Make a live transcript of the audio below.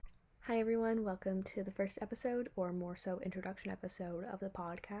Hi everyone, welcome to the first episode, or more so introduction episode of the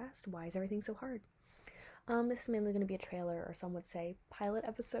podcast, Why is Everything So Hard? This is mainly going to be a trailer, or some would say pilot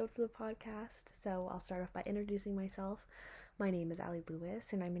episode for the podcast, so I'll start off by introducing myself. My name is Allie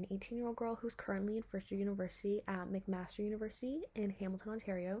Lewis, and I'm an 18-year-old girl who's currently in first year university at McMaster University in Hamilton,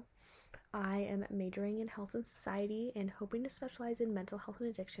 Ontario. I am majoring in health and society and hoping to specialize in mental health and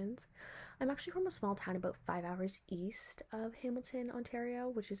addictions. I'm actually from a small town about 5 hours east of Hamilton, Ontario,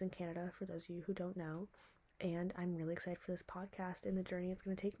 which is in Canada, for those of you who don't know. And I'm really excited for this podcast and the journey it's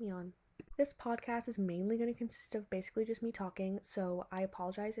going to take me on. This podcast is mainly going to consist of basically just me talking, so I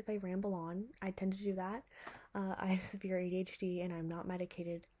apologize if I ramble on. I tend to do that. I have severe ADHD and I'm not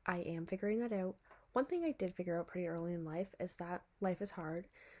medicated. I am figuring that out. One thing I did figure out pretty early in life is that life is hard,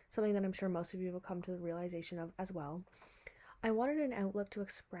 something that I'm sure most of you will come to the realization of as well. I wanted an outlook to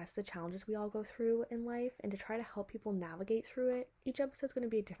express the challenges we all go through in life and to try to help people navigate through it. Each episode is going to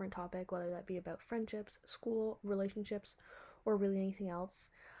be a different topic, whether that be about friendships, school, relationships, or really anything else.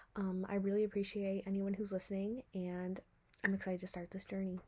 I really appreciate anyone who's listening, and I'm excited to start this journey.